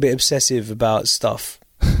get a bit obsessive about stuff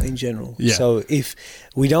in general. Yeah. So if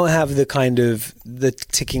we don't have the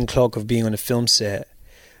ticking clock of being on a film set,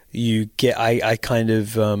 I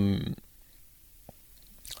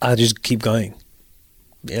just keep going.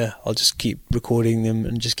 Yeah, I'll just keep recording them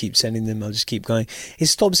and just keep sending them. I'll just keep going. It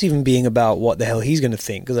stops even being about what the hell he's going to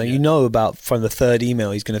think, because from the third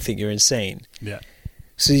email he's going to think you're insane. Yeah.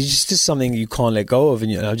 So it's just something you can't let go of,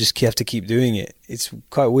 and I just have to keep doing it. It's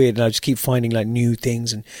quite weird, and I just keep finding like new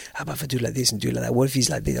things. And how about if I do like this and do like that? What if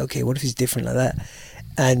he's like this? Okay, what if he's different like that?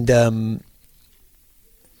 And I'm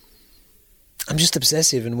just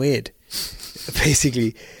obsessive and weird.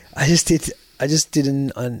 Basically, I just did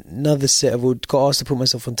another set of, got asked to put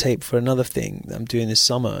myself on tape for another thing that I'm doing this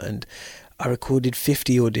summer, and I recorded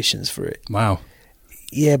 50 auditions for it. Wow.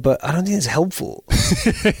 Yeah, but I don't think it's helpful.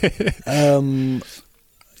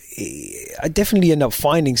 I definitely end up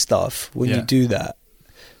finding stuff when you do that.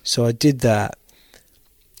 So I did that.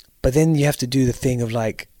 But then you have to do the thing of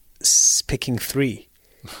like picking 3.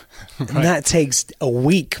 Right. And that takes a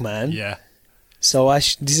week, man. Yeah. So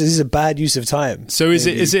this is a bad use of time. So is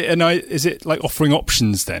it like offering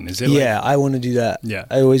options then? Is it? Yeah, I want to do that. Yeah,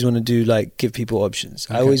 I always want to do like give people options.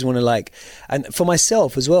 Okay. I always want to and for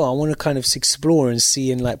myself as well, I want to kind of explore and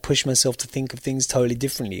see and like push myself to think of things totally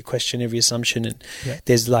differently, question every assumption. And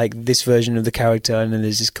there's like this version of the character, and then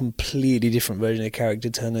there's this completely different version of the character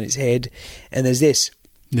turned on its head, and there's this.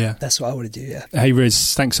 Yeah, that's what I want to do. Yeah. Hey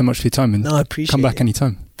Riz, thanks so much for your time, and I appreciate come back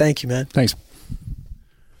anytime. Thank you, man. Thanks.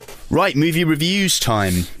 Right, movie reviews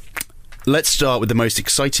time. Let's start with the most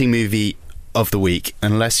exciting movie of the week.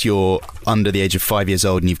 Unless you're under the age of 5 years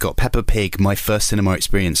old and you've got Peppa Pig, My First Cinema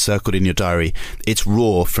Experience, circled in your diary, it's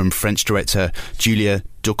Raw from French director Julia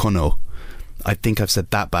Ducournau. I think I've said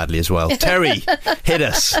that badly as well. Terry, hit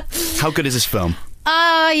us. How good is this film?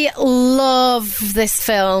 I love this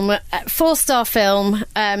film. 4-star film.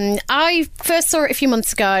 I first saw it a few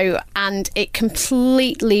months ago and it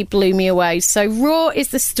completely blew me away. So Raw is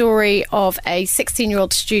the story of a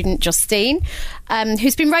 16-year-old student, Justine,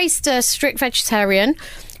 who's been raised a strict vegetarian.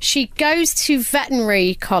 She goes to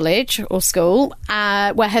veterinary college or school,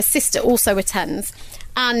 where her sister also attends.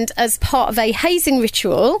 And as part of a hazing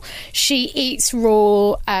ritual, she eats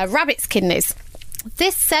raw rabbit's kidneys.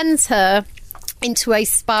 This sends her into a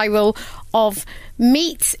spiral of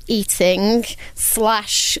meat eating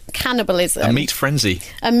 / cannibalism. A meat frenzy.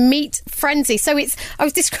 A meat frenzy. So I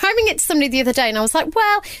was describing it to somebody the other day and I was like,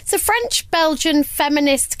 well, it's a French-Belgian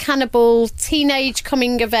feminist cannibal teenage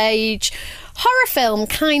coming of age horror film,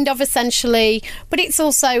 kind of, essentially, but it's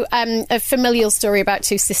also a familial story about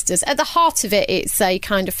 2 sisters. At the heart of it, it's a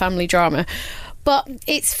kind of family drama. But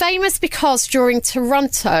it's famous because during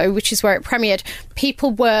Toronto, which is where it premiered, people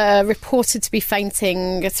were reported to be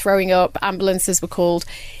fainting, throwing up, ambulances were called.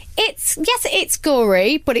 It's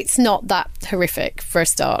gory, but it's not that horrific for a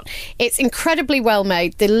start. It's incredibly well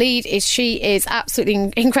made. The lead she is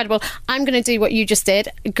absolutely incredible. I'm going to do what you just did,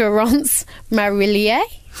 Garance Marillier.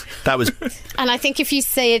 That was, and I think if you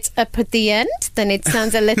say it up at the end, then it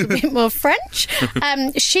sounds a little bit more French.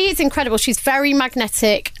 She is incredible. She's very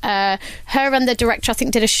magnetic. Her and the director, I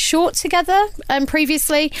think, did a short together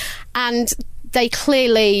previously, and they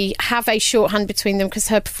clearly have a shorthand between them because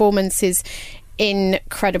her performance is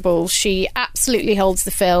incredible. She absolutely holds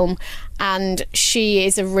the film, and she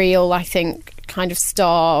is a real, I think, kind of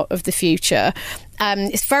star of the future.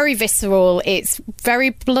 It's very visceral, it's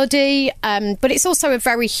very bloody, but it's also a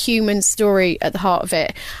very human story at the heart of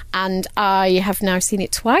it. And I have now seen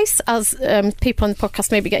it twice, as people on the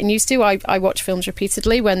podcast may be getting used to. I watch films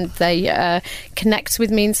repeatedly when they connect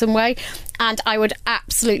with me in some way. And I would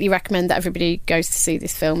absolutely recommend that everybody goes to see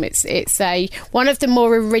this film. It's one of the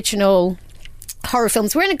more original horror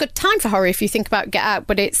films. We're in a good time for horror if you think about Get Out,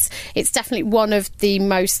 but it's definitely one of the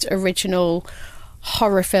most original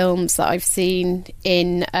horror films that I've seen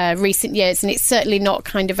in recent years, and it's certainly not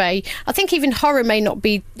kind of I think even horror may not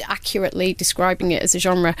be accurately describing it as a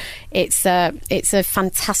genre. It's a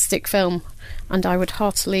fantastic film, and I would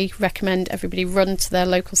heartily recommend everybody run to their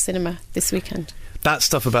local cinema this weekend. That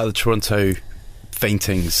stuff about the Toronto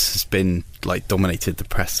faintings has been like dominated the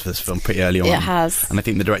press for this film pretty early on. It has. And I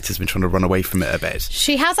think the director's been trying to run away from it a bit.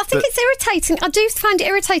 She has. I think it's irritating. I do find it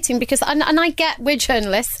irritating because, and I get we're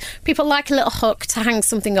journalists, people like a little hook to hang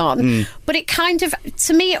something on, but it kind of,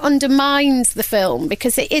 to me, it undermines the film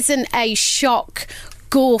because it isn't a shock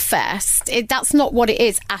gore fest. That's not what it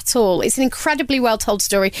is at all. It's an incredibly well told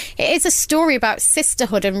story. It is a story about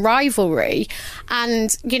sisterhood and rivalry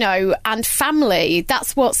and, you know, and family.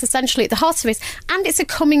 That's what's essentially at the heart of it. And it's a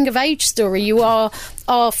coming of age story. You are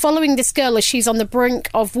following this girl as she's on the brink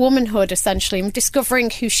of womanhood, essentially, and discovering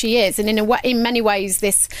who she is. And in many ways,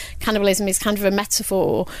 this cannibalism is kind of a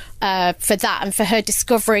metaphor for that, and for her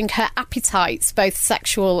discovering her appetites, both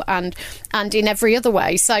sexual and in every other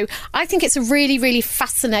way. So I think it's a really, really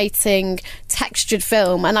fascinating, textured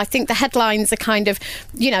film. And I think the headlines are kind of,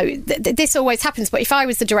 you know, this always happens. But if I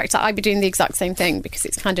was the director, I'd be doing the exact same thing because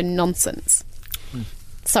it's kind of nonsense.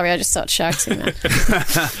 Sorry, I just started shouting there.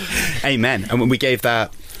 Amen. And when we gave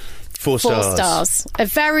that 4 stars. 4 stars. A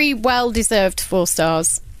very well-deserved 4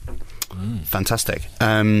 stars. Fantastic.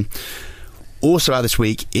 Also out this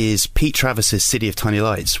week is Pete Travis's City of Tiny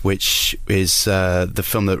Lights, which is the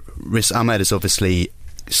film that Riz Ahmed is obviously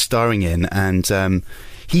starring in, and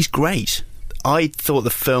he's great. I thought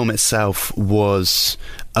the film itself was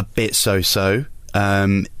a bit so-so.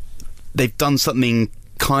 They've done something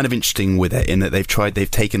kind of interesting with it in that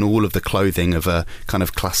they've taken all of the clothing of a kind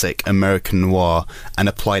of classic American noir and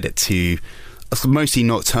applied it to a mostly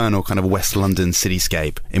nocturnal kind of West London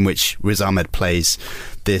cityscape, in which Riz Ahmed plays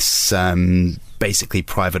this basically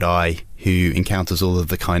private eye who encounters all of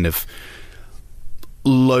the kind of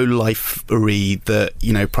low lifery that,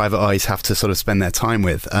 you know, private eyes have to sort of spend their time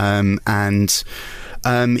with, and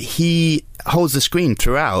he holds the screen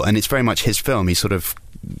throughout, and it's very much his film. He's sort of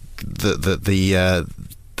the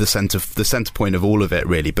center point of all of it,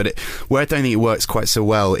 really. But where I don't think it works quite so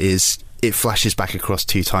well is it flashes back across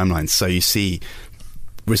 2 timelines. So you see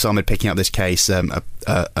Riz Ahmed picking up this case. An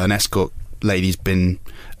escort lady's been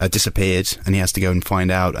disappeared, and he has to go and find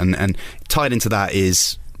out. And tied into that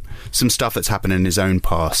is some stuff that's happened in his own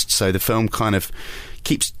past. So the film kind of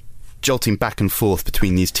keeps jolting back and forth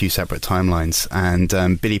between these 2 separate timelines.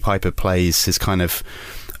 And Billie Piper plays his kind of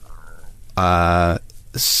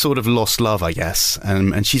sort of lost love, I guess,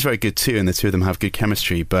 and she's very good too, and the two of them have good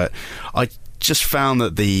chemistry. But I just found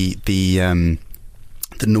that the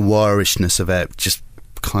noirishness of it just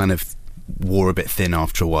kind of wore a bit thin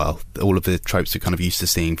after a while. All of the tropes we're kind of used to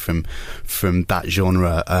seeing from that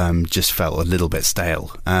genre just felt a little bit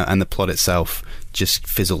stale, and the plot itself just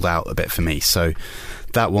fizzled out a bit for me. So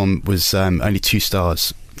that one was only 2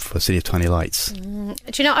 stars for City of Tiny Lights. Do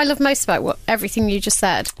you know what I love most about everything you just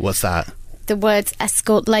said? What's that? The words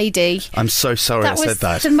escort lady. I'm so sorry I said that.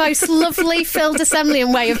 That was the most lovely Phil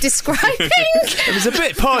Dissemblian way of describing. It was a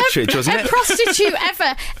bit Partridge, wasn't it? A prostitute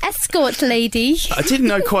ever. Escort lady. I didn't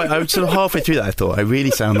know quite. I was sort of halfway through that. I thought I really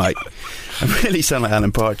sound like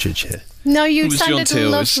Alan Partridge here. No, you it was sounded John Teal.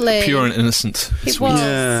 lovely. It was pure and innocent. It was.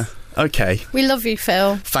 Yeah. Okay. We love you,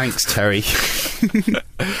 Phil. Thanks, Terry.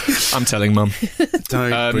 I'm telling Mum.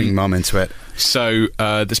 Don't bring Mum into it. So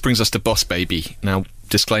this brings us to Boss Baby. Now,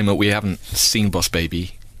 disclaimer, we haven't seen Boss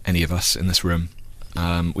Baby, any of us in this room.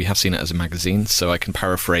 We have seen it as a magazine, so I can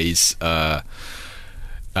paraphrase our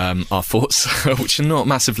thoughts, which are not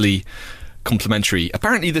massively complimentary.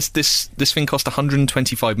 Apparently this thing cost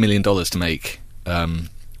 $125 million to make,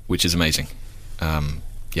 which is amazing.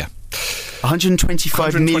 Yeah.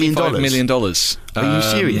 $125 million? $125 million. Are you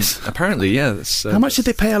serious? Apparently, yeah. How much did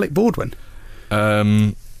they pay Alec Baldwin?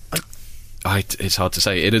 It's hard to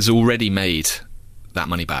say. It has already made that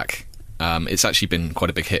money back. It's actually been quite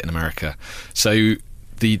a big hit in America. So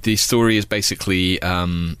the story is basically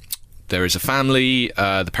there is a family.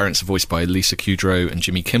 The parents are voiced by Lisa Kudrow and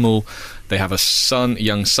Jimmy Kimmel. They have a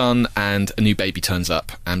young son, and a new baby turns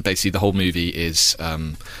up. And basically the whole movie is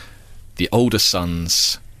the older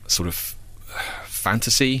son's sort of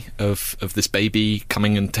fantasy of this baby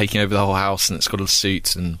coming and taking over the whole house, and it's got a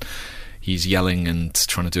suit, and he's yelling and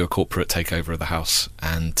trying to do a corporate takeover of the house.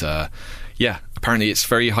 And yeah, apparently it's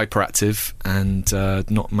very hyperactive and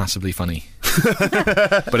not massively funny.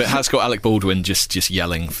 But it has got Alec Baldwin just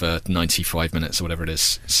yelling for 95 minutes or whatever it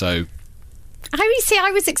is. So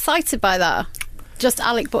I was excited by that. Just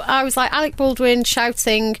I was like, Alec Baldwin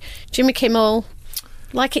shouting, Jimmy Kimmel.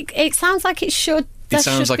 Like it sounds like it should. It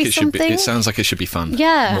sounds like it should be. It sounds like it should be fun.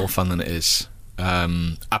 Yeah, more fun than it is.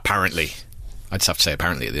 Apparently, I just have to say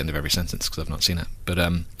apparently at the end of every sentence because I've not seen it. But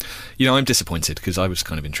you know, I'm disappointed because I was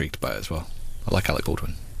kind of intrigued by it as well. I like Alec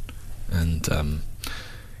Baldwin, and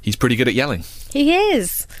He's pretty good at yelling. He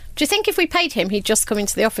is. Do you think if we paid him, he'd just come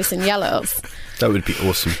into the office and yell at us? That would be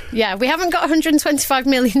awesome. Yeah, we haven't got $125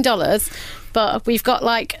 million, but we've got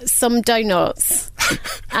like some donuts.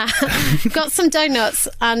 Got some donuts,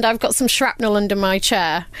 and I've got some shrapnel under my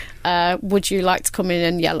chair. Would you like to come in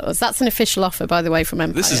and yell at us? That's an official offer, by the way, from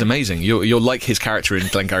Empire. This is amazing. You're like his character in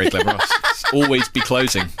Glengarry Glen Ross. Always be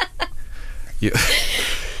closing. You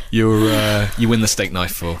win the steak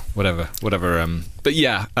knife or whatever. But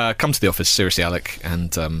yeah, come to the office, seriously, Alec,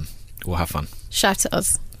 and we'll have fun. Shout at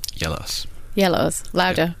us. Yell at us. Yell at us.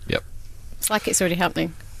 Louder. Yep. It's like it's already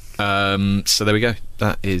happening. So there we go.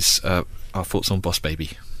 That is our thoughts on Boss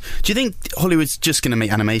Baby. Do you think Hollywood's just going to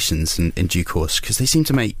make animations in due course? Because they seem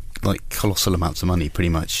to make like colossal amounts of money pretty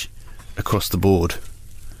much across the board.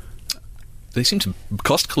 They seem to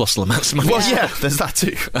cost colossal amounts of money. Well, yeah, there's that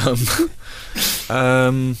too.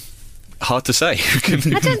 Hard to say. I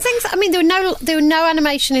don't think so. I mean, there were no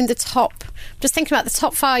animation in the top. Just thinking about the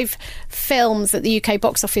top 5 films at the UK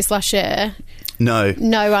box office last year. No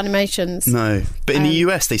animations. No, but in the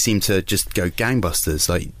US they seem to just go gangbusters,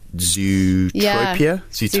 like Zootopia,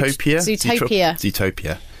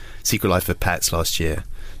 Secret Life of Pets last year.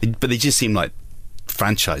 But they just seem like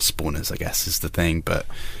franchise spawners, I guess, is the thing. But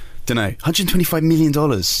don't know, $125 million.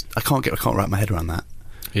 I can't wrap my head around that.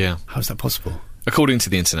 Yeah, how is that possible? According to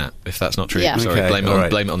the internet, if that's not true, yeah. sorry, Okay,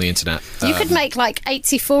 blame it on the internet. You could make like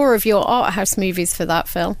 84 of your art house movies for that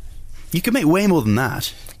film. You could make way more than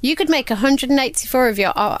that. You could make 184 of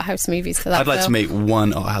your art house movies for that I'd like film. to make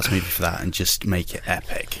one art house movie for that and just make it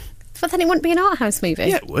epic. But then it wouldn't be an art house movie.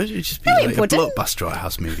 Yeah, it would. It'd just be No, it like a wouldn't. blockbuster art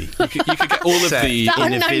house movie. You could get all of Set the... That in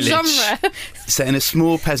a unknown village. genre. Set in a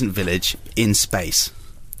small peasant village in space.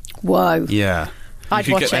 Whoa. Yeah. I'd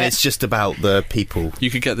could watch get- And it. it's just about the people You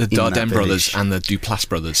could get the in that Dardenne brothers village. and the Duplass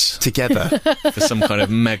brothers together. for some kind of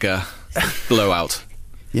mega blowout.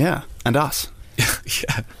 Yeah, and us.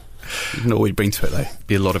 Yeah, You know what we'd bring to it, though.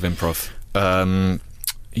 be a lot of improv.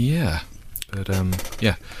 Yeah, but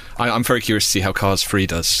yeah, I'm very curious to see how Cars 3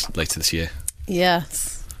 does later this year.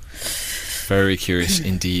 Yes. Very curious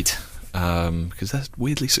indeed, because that's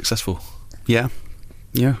weirdly successful. Yeah.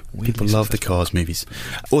 Yeah, Weirdly people love the successful. Cars movies.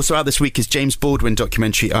 Also out this week is James Baldwin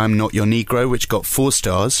documentary I'm Not Your Negro, which got 4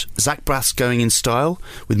 stars. Zach Braff's Going in Style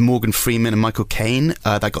with Morgan Freeman and Michael Caine,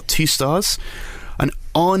 that got 2 stars. An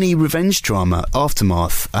Arnie revenge drama,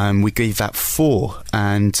 Aftermath, we gave that 4,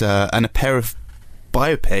 and a pair of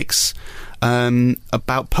biopics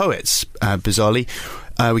about poets, bizarrely.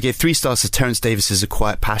 We gave 3 stars to Terence Davis's A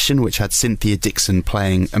Quiet Passion, which had Cynthia Dixon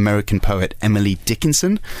playing American poet Emily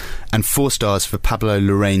Dickinson, and 4 stars for Pablo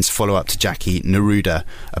Larraín's follow-up to Jackie, Neruda,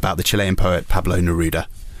 about the Chilean poet Pablo Neruda.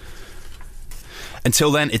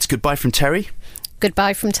 Until then, it's goodbye from Terry.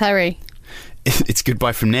 Goodbye from Terry. It's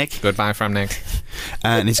goodbye from Nick. Goodbye from Nick.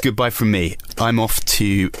 And it's goodbye from me. I'm off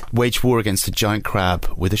to wage war against a giant crab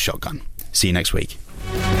with a shotgun. See you next week.